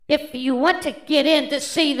If you want to get in to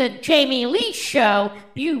see the Jamie Lee show,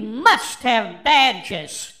 you must have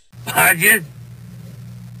badges. Badges?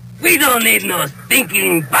 We don't need no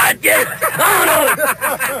stinking badges.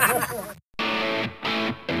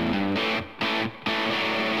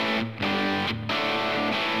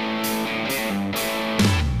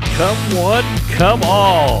 Come one, come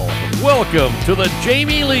all. Welcome to the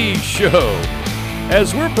Jamie Lee Show.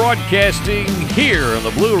 As we're broadcasting here in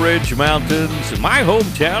the Blue Ridge Mountains in my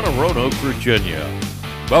hometown of Roanoke, Virginia.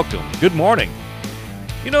 Welcome. Good morning.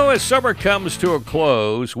 You know, as summer comes to a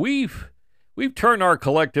close, we've turned our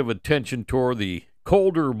collective attention toward the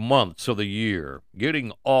colder months of the year,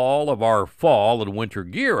 getting all of our fall and winter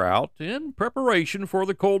gear out in preparation for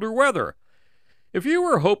the colder weather. If you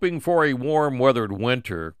were hoping for a warm-weathered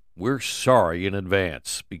winter, we're sorry in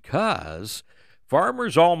advance, because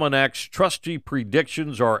Farmer's Almanac's trusty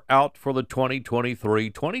predictions are out for the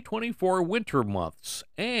 2023-2024 winter months,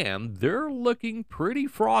 and they're looking pretty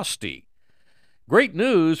frosty. Great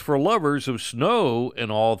news for lovers of snow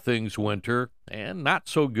and all things winter, and not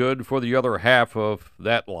so good for the other half of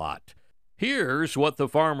that lot. Here's what the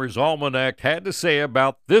Farmer's Almanac had to say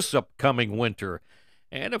about this upcoming winter.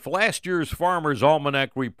 And if last year's Farmer's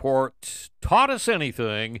Almanac report taught us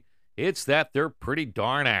anything, it's that they're pretty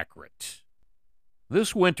darn accurate.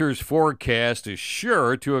 This winter's forecast is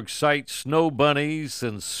sure to excite snow bunnies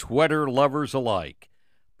and sweater lovers alike,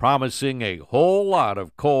 promising a whole lot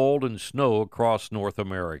of cold and snow across North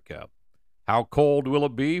America. How cold will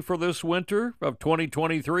it be for this winter of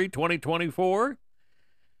 2023-2024?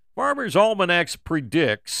 Farmer's Almanac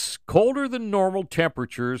predicts colder than normal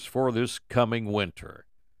temperatures for this coming winter.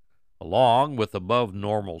 Along with above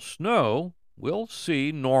normal snow, we'll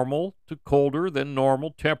see normal to colder than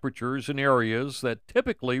normal temperatures in areas that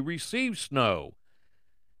typically receive snow.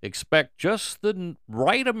 Expect just the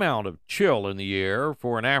right amount of chill in the air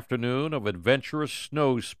for an afternoon of adventurous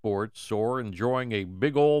snow sports or enjoying a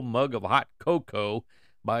big old mug of hot cocoa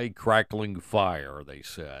by a crackling fire, they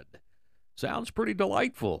said. Sounds pretty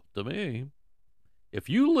delightful to me. If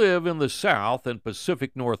you live in the South and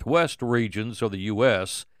Pacific Northwest regions of the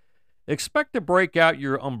U.S., expect to break out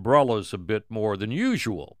your umbrellas a bit more than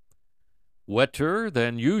usual. Wetter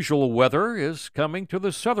than usual weather is coming to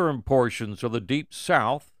the southern portions of the deep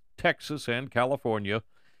South, Texas, and California,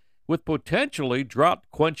 with potentially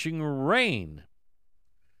drought-quenching rain.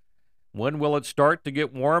 When will it start to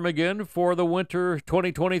get warm again for the winter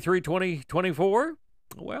 2023-2024?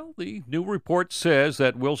 Well, the new report says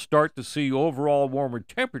that we'll start to see overall warmer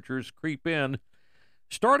temperatures creep in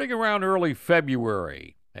starting around early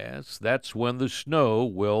February, as that's when the snow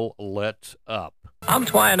will let up. I'm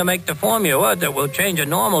trying to make the formula that will change a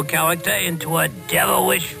normal character into a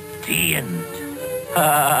devilish fiend.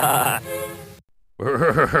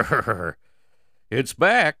 It's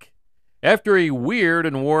back. After a weird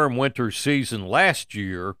and warm winter season last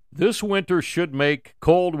year, this winter should make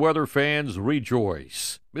cold weather fans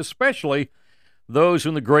rejoice, especially those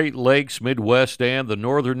in the Great Lakes, Midwest, and the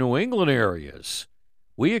northern New England areas.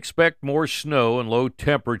 We expect more snow and low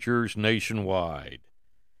temperatures nationwide.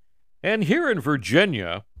 And here in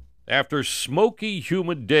Virginia, after smoky,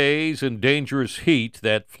 humid days and dangerous heat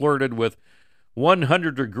that flirted with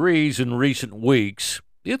 100 degrees in recent weeks,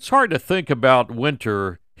 it's hard to think about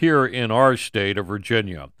winter here in our state of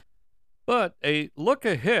Virginia. But a look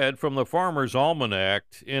ahead from the Farmer's Almanac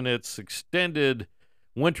in its extended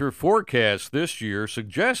winter forecast this year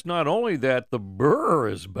suggests not only that the burr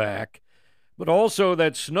is back, but also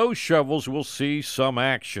that snow shovels will see some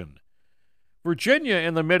action. Virginia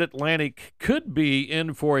and the Mid-Atlantic could be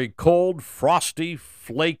in for a cold, frosty,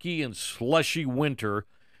 flaky, and slushy winter,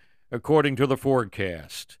 according to the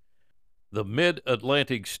forecast. The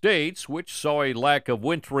Mid-Atlantic states, which saw a lack of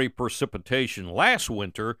wintry precipitation last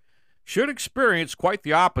winter, should experience quite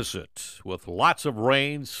the opposite, with lots of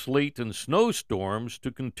rain, sleet, and snowstorms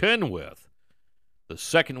to contend with. The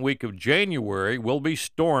second week of January will be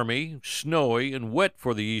stormy, snowy, and wet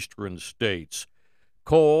for the eastern states.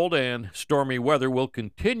 Cold and stormy weather will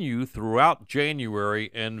continue throughout January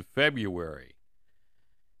and February.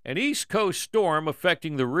 An East Coast storm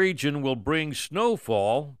affecting the region will bring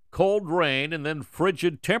snowfall, cold rain, and then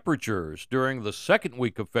frigid temperatures during the second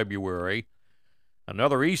week of February.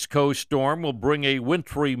 Another East Coast storm will bring a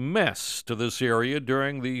wintry mess to this area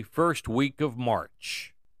during the first week of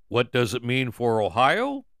March. What does it mean for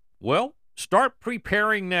Ohio? Well, start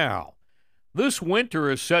preparing now. This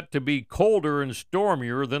winter is set to be colder and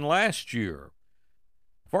stormier than last year.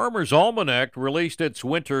 Farmer's Almanac released its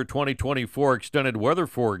winter 2024 extended weather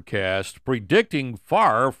forecast, predicting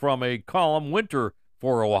far from a calm winter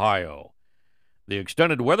for Ohio. The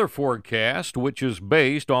extended weather forecast, which is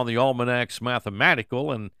based on the Almanac's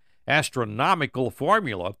mathematical and astronomical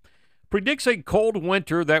formula, predicts a cold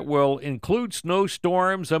winter that will include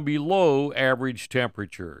snowstorms and below average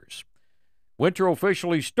temperatures. Winter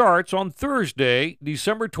officially starts on Thursday,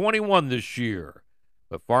 December 21 this year.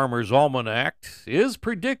 But Farmer's Almanac is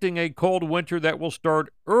predicting a cold winter that will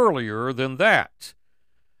start earlier than that.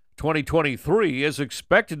 2023 is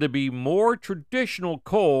expected to be more traditional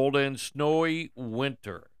cold and snowy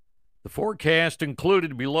winter. The forecast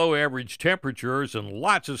included below average temperatures and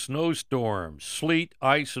lots of snowstorms, sleet,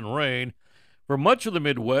 ice, and rain for much of the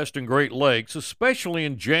Midwest and Great Lakes, especially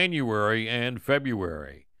in January and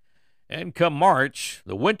February. And come March,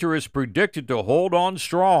 the winter is predicted to hold on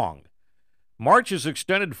strong. March's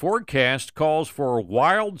extended forecast calls for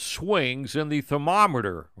wild swings in the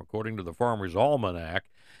thermometer, according to the Farmer's Almanac,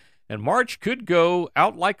 and March could go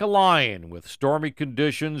out like a lion with stormy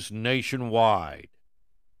conditions nationwide.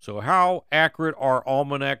 So how accurate are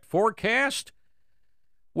Almanac forecasts?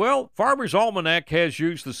 Well, Farmer's Almanac has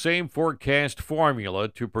used the same forecast formula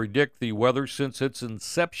to predict the weather since its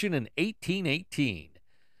inception in 1818.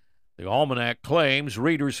 The Almanac claims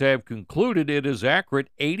readers have concluded it is accurate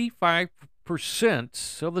 85%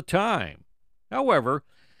 of the time. However,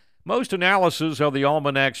 most analysis of the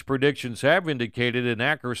Almanac's predictions have indicated an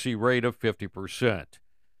accuracy rate of 50%.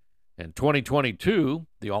 In 2022,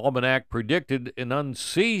 the Almanac predicted an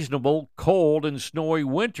unseasonable, cold, and snowy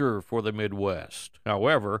winter for the Midwest.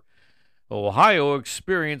 However, Ohio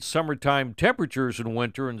experienced summertime temperatures in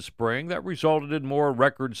winter and spring that resulted in more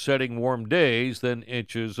record-setting warm days than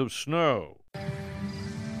inches of snow.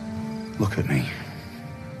 Look at me.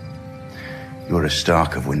 You're a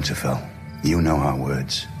Stark of Winterfell. You know our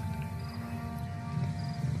words.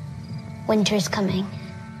 Winter is coming.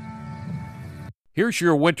 Here's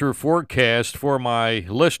your winter forecast for my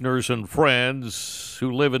listeners and friends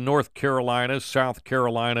who live in North Carolina, South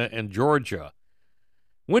Carolina, and Georgia.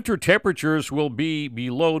 Winter temperatures will be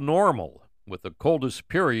below normal, with the coldest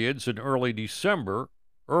periods in early December,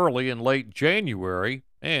 early and late January,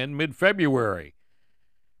 and mid-February.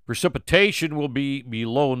 Precipitation will be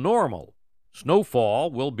below normal.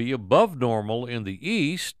 Snowfall will be above normal in the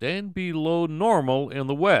east and below normal in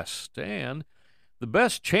the west, and the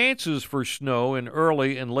best chances for snow in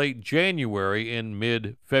early and late January and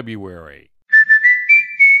mid-February.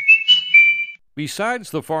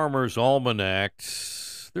 Besides the Farmer's Almanac,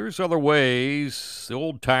 there's other ways the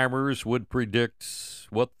old-timers would predict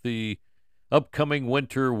what the upcoming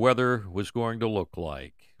winter weather was going to look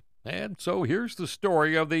like. And so here's the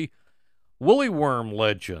story of the woolly worm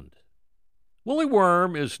legend. Woolly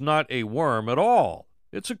worm is not a worm at all.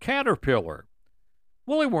 It's a caterpillar.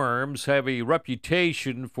 Woolly worms have a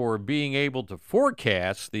reputation for being able to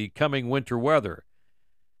forecast the coming winter weather.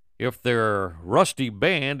 If their rusty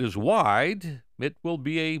band is wide, it will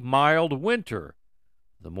be a mild winter.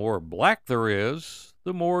 The more black there is,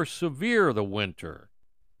 the more severe the winter.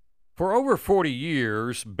 For over 40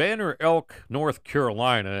 years, Banner Elk, North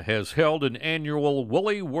Carolina, has held an annual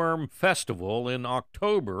Woolly Worm Festival in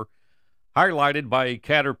October, highlighted by a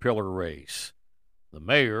caterpillar race. The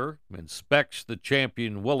mayor inspects the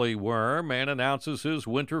champion woolly worm and announces his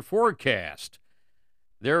winter forecast.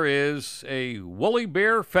 There is a Woolly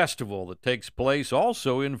Bear Festival that takes place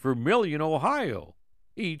also in Vermilion, Ohio,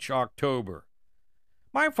 each October.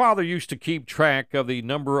 My father used to keep track of the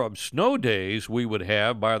number of snow days we would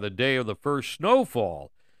have by the day of the first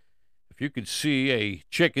snowfall. If you could see a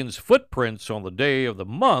chicken's footprints on the day of the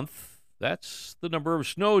month, that's the number of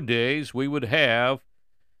snow days we would have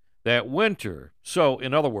that winter. So,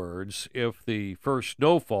 in other words, if the first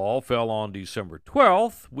snowfall fell on December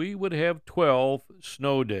 12th, we would have 12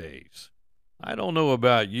 snow days. I don't know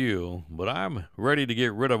about you, but I'm ready to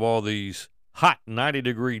get rid of all these hot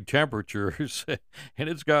 90-degree temperatures, and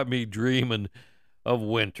it's got me dreaming of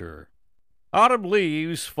winter. Autumn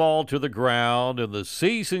leaves fall to the ground, and the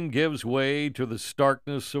season gives way to the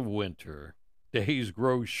starkness of winter. Days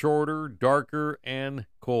grow shorter, darker, and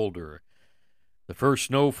colder. The first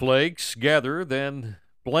snowflakes gather, then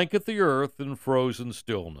blanket the earth in frozen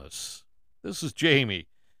stillness. This is Jamie.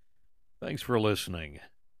 Thanks for listening.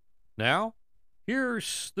 Now,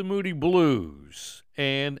 here's the Moody Blues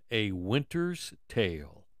and A Winter's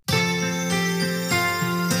Tale.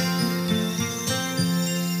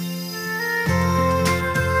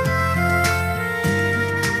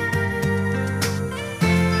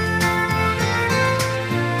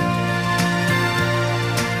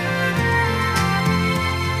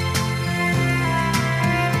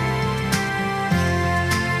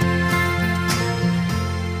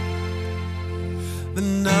 The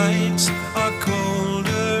nights are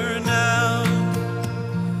colder now.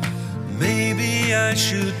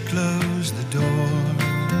 close the door.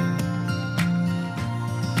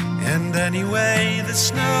 And anyway, the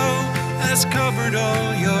snow has covered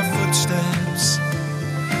all your footsteps,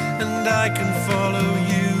 and I can follow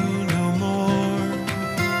you no more.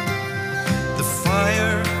 The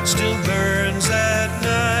fire still burns at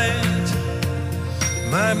night.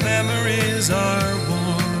 My memories are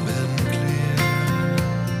warm and clear.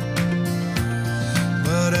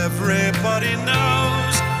 But everybody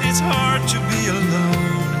knows it's hard to be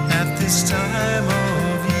alone at this time